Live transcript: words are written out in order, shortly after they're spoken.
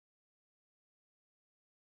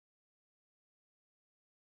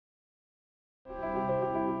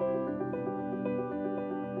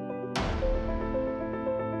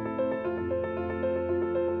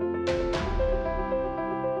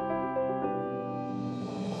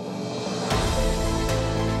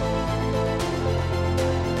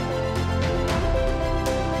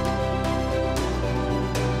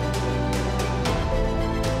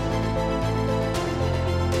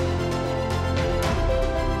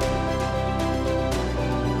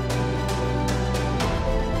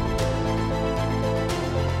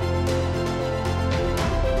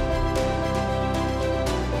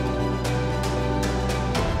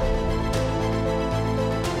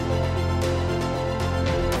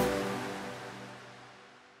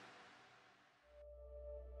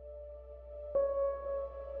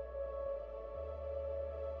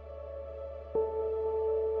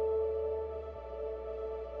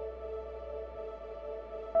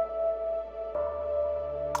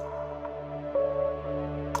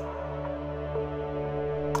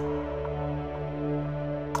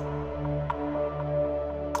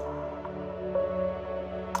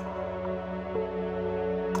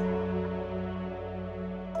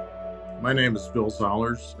My name is Bill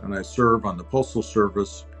Zollers, and I serve on the Postal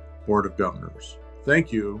Service Board of Governors.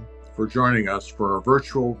 Thank you for joining us for our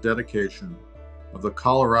virtual dedication of the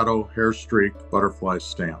Colorado Hairstreak butterfly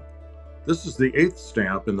stamp. This is the 8th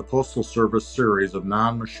stamp in the Postal Service series of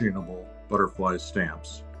non-machinable butterfly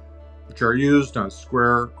stamps, which are used on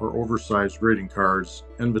square or oversized greeting cards,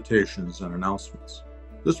 invitations, and announcements.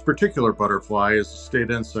 This particular butterfly is a state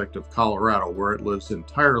insect of Colorado, where it lives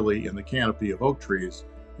entirely in the canopy of oak trees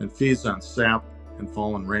and feeds on sap and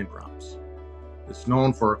fallen raindrops. It's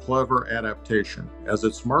known for a clever adaptation, as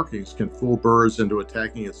its markings can fool birds into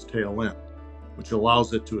attacking its tail end, which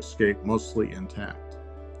allows it to escape mostly intact.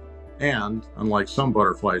 And, unlike some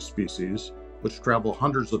butterfly species, which travel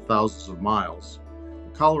hundreds of thousands of miles,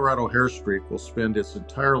 the Colorado hairstreak will spend its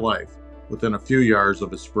entire life within a few yards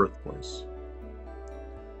of its birthplace.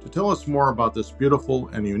 To tell us more about this beautiful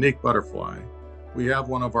and unique butterfly, we have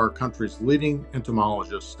one of our country's leading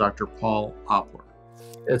entomologists, Dr. Paul Oppler.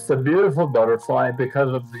 It's a beautiful butterfly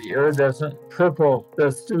because of the iridescent purple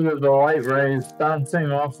that's due to the light rays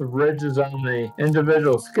bouncing off the ridges on the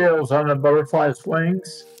individual scales on the butterfly's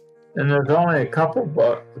wings. And there's only a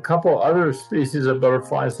couple other species of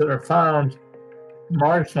butterflies that are found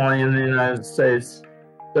marginally in the United States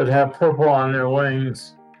that have purple on their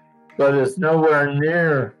wings, but it's nowhere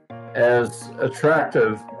near as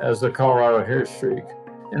attractive as the Colorado hairstreak.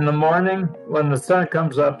 In the morning, when the sun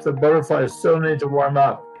comes up, the butterflies still need to warm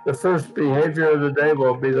up. The first behavior of the day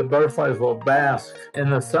will be the butterflies will bask in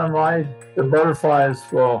the sunlight. The butterflies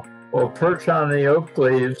will perch on the oak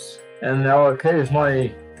leaves, and they'll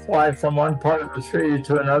occasionally fly from one part of the tree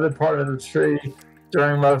to another part of the tree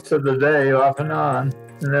during most of the day, off and on.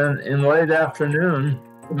 And then in late afternoon,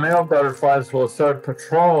 the male butterflies will start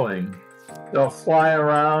patrolling. They'll fly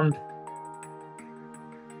around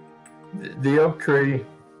the oak tree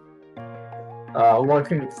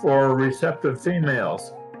looking for receptive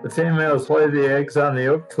females. The females lay the eggs on the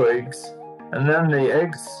oak twigs, and then the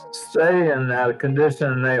eggs stay in that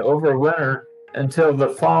condition and they overwinter until the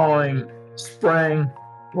following spring,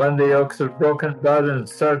 when the oaks have broken bud and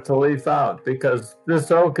start to leaf out, because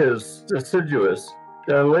this oak is deciduous.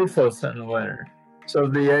 They're leafless in the winter. So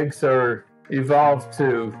the eggs are evolved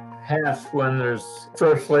to hatch when there's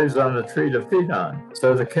fresh leaves on the tree to feed on.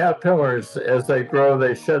 So the caterpillars, as they grow,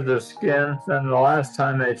 they shed their skin. Then the last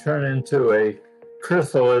time they turn into a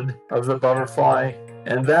chrysalid of the butterfly.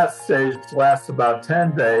 And that stage lasts about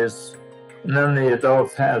 10 days. And then the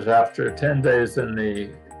adults hatch after 10 days in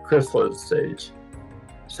the chrysalid stage.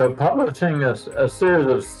 So publishing a series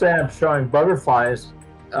of stamps showing butterflies,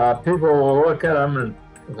 people will look at them and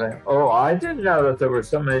say, oh, I didn't know that there were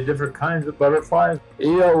so many different kinds of butterflies.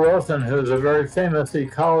 E.O. Wilson, who's a very famous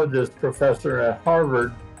ecologist professor at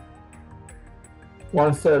Harvard,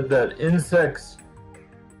 once said that insects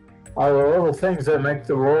are the little things that make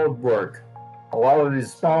the world work. A lot of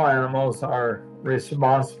these small animals are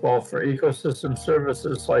responsible for ecosystem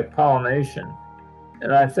services like pollination.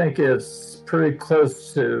 And I think it's pretty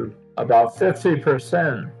close to about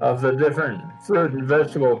 50% of the different fruit and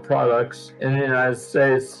vegetable products in the United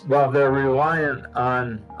States, well, they're reliant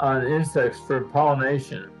on insects for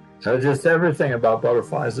pollination. So just everything about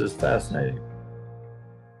butterflies is fascinating.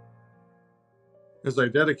 As I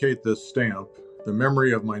dedicate this stamp, the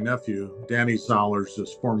memory of my nephew, Danny Zollers,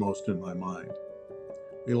 is foremost in my mind.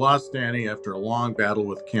 We lost Danny after a long battle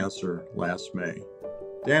with cancer last May.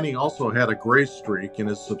 Danny also had a gray streak in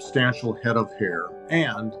his substantial head of hair,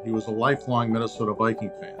 and he was a lifelong Minnesota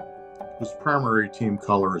Viking fan, whose primary team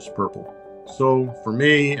color is purple. So for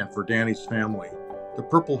me and for Danny's family, the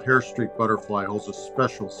purple hairstreak butterfly holds a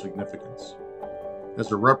special significance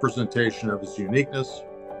as a representation of his uniqueness,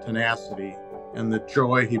 tenacity, and the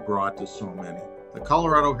joy he brought to so many. The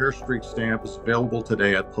Colorado hairstreak stamp is available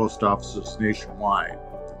today at post offices nationwide.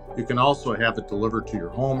 You can also have it delivered to your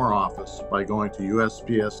home or office by going to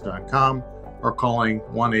USPS.com or calling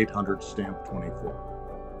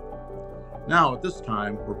 1-800-STAMP-24. Now, at this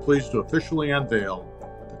time, we're pleased to officially unveil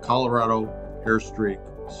the Colorado hairstreak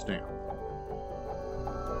stamp.